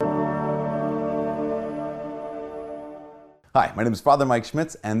Hi, my name is Father Mike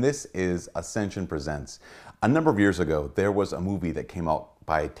Schmitz, and this is Ascension Presents. A number of years ago, there was a movie that came out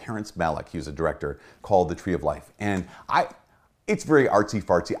by Terrence Malick. He was a director, called The Tree of Life. And it's very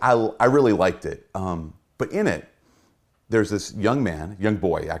artsy-fartsy. I really liked it. But in it, there's this young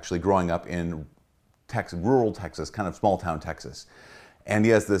boy, actually, growing up in Texas, rural Texas, kind of small town Texas. And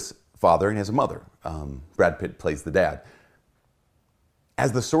he has this father and he has a mother. Brad Pitt plays the dad.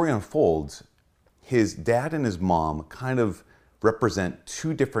 As the story unfolds, his dad and his mom kind of represent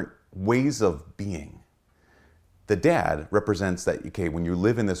two different ways of being. The dad represents that, okay, when you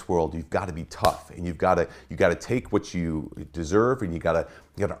live in this world, you've got to be tough and you've got to take what you deserve and you got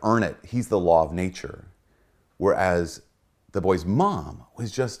to earn it. He's the law of nature. Whereas the boy's mom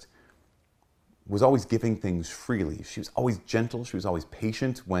was always giving things freely. She was always gentle. She was always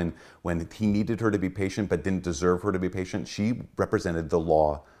patient when he needed her to be patient but didn't deserve her to be patient. She represented the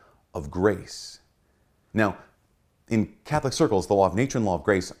law of grace. Now, in Catholic circles, the law of nature and the law of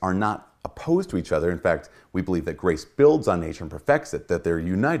grace are not opposed to each other. In fact, we believe that grace builds on nature and perfects it, that they're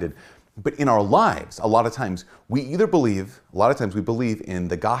united. But in our lives, a lot of times we believe in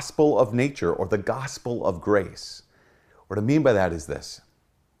the gospel of nature or the gospel of grace. What I mean by that is this,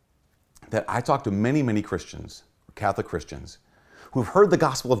 that I talk to many, many Christians, Catholic Christians, who've heard the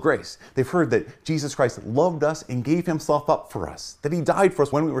gospel of grace. They've heard that Jesus Christ loved us and gave himself up for us, that he died for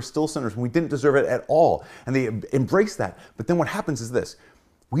us when we were still sinners, when we didn't deserve it at all. And they embrace that. But then what happens is this.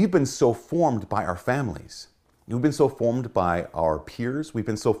 We've been so formed by our families. We've been so formed by our peers. We've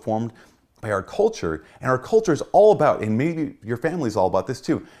been so formed by our culture. And our culture is all about, and maybe your family's all about this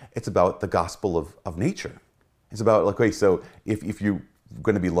too, it's about the gospel of nature. It's about, like, okay, so if you're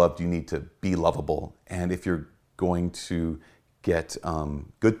going to be loved, you need to be lovable. And if you're going to get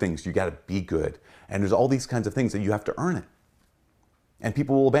good things, you got to be good. And there's all these kinds of things that you have to earn it. And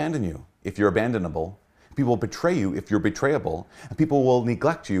people will abandon you if you're abandonable. People will betray you if you're betrayable. And people will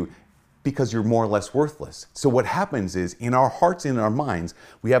neglect you because you're more or less worthless. So what happens is, in our hearts and in our minds,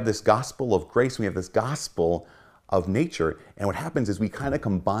 we have this gospel of grace, we have this gospel of nature, and what happens is we kind of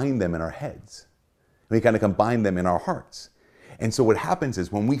combine them in our heads. We kind of combine them in our hearts. And so what happens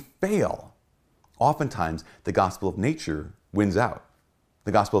is, when we fail, oftentimes the gospel of nature wins out.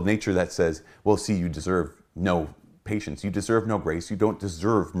 The gospel of nature that says, well, see, you deserve no patience, you deserve no grace, you don't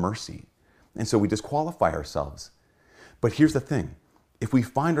deserve mercy. And so we disqualify ourselves. But here's the thing. If we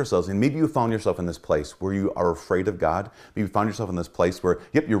find ourselves, and maybe you found yourself in this place where you are afraid of God, maybe you found yourself in this place where,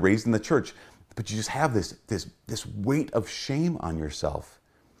 yep, you're raised in the church, but you just have this weight of shame on yourself.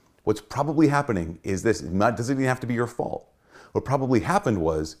 What's probably happening is this. It doesn't even have to be your fault. What probably happened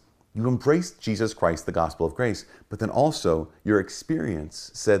was, you embraced Jesus Christ, the gospel of grace, but then also your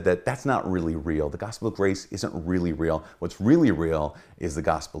experience said that that's not really real. The gospel of grace isn't really real. What's really real is the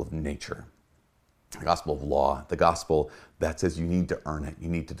gospel of nature, the gospel of law, the gospel that says you need to earn it, you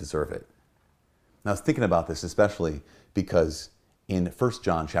need to deserve it. Now, I was thinking about this especially because in 1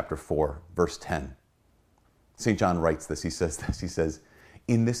 John chapter 4, verse 10, St. John writes this. He says,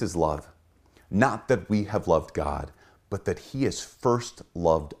 "In this is love, not that we have loved God, but that he has first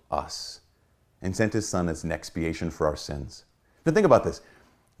loved us and sent his son as an expiation for our sins." Now think about this.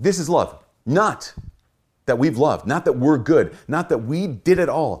 This is love. Not that we've loved, not that we're good, not that we did it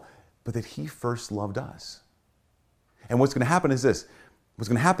all, but that he first loved us. And what's going to happen is this. What's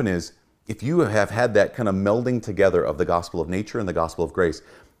going to happen is, if you have had that kind of melding together of the gospel of nature and the gospel of grace,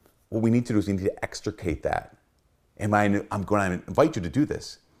 what we need to do is we need to extricate that. And I'm going to invite you to do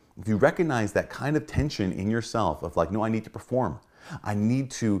this. If you recognize that kind of tension in yourself of like, no, I need to perform. I need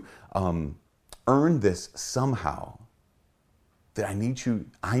to earn this somehow. That I need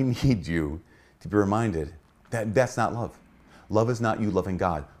you to be reminded that that's not love. Love is not you loving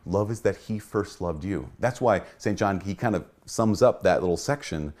God. Love is that he first loved you. That's why St. John, he kind of sums up that little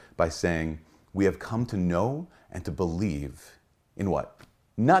section by saying, we have come to know and to believe in what?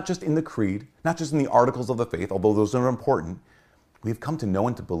 Not just in the creed, not just in the articles of the faith, although those are important. We have come to know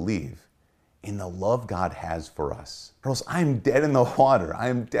and to believe in the love God has for us. Or else I'm dead in the water. I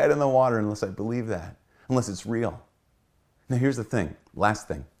am dead in the water unless I believe that, unless it's real. Now here's the thing, last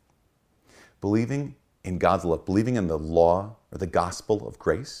thing. Believing in God's love, believing in the law or the gospel of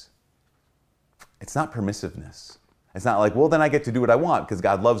grace, it's not permissiveness. It's not like, well, then I get to do what I want because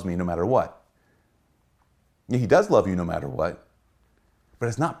God loves me no matter what. Yeah, he does love you no matter what, but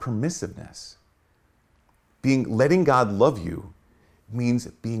it's not permissiveness. Letting God love you means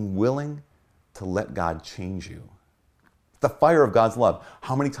being willing to let God change you. The fire of God's love.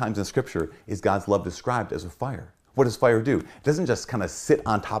 How many times in Scripture is God's love described as a fire? What does fire do? It doesn't just kind of sit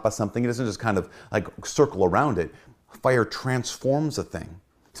on top of something. It doesn't just kind of like circle around it. Fire transforms a thing.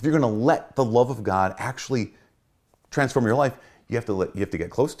 So if you're going to let the love of God actually transform your life, you have to get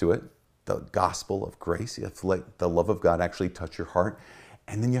close to it. The gospel of grace. You have to let the love of God actually touch your heart.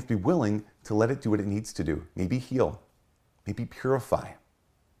 And then you have to be willing to let it do what it needs to do. Maybe heal, maybe purify,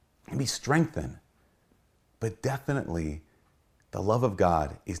 maybe strengthen. But definitely, the love of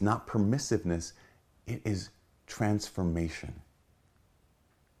God is not permissiveness, it is transformation.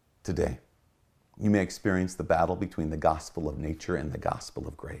 Today, you may experience the battle between the gospel of nature and the gospel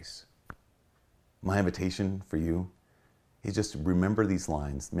of grace. My invitation for you is just to remember these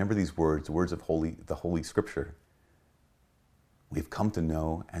lines, remember these words of the Holy Scripture. We've come to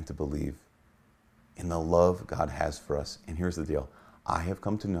know and to believe in the love God has for us. And here's the deal. I have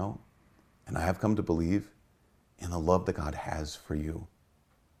come to know and I have come to believe in the love that God has for you.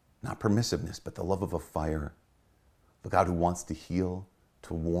 Not permissiveness, but the love of a fire. The God who wants to heal,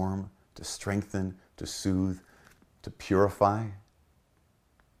 to warm, to strengthen, to soothe, to purify,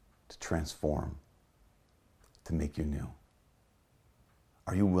 to transform, to make you new.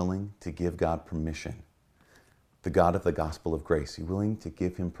 Are you willing to give God permission? The God of the gospel of grace, are you willing to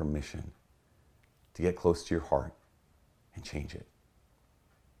give him permission to get close to your heart and change it?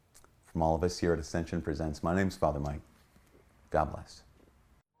 From all of us here at Ascension Presents, my name's Father Mike. God bless.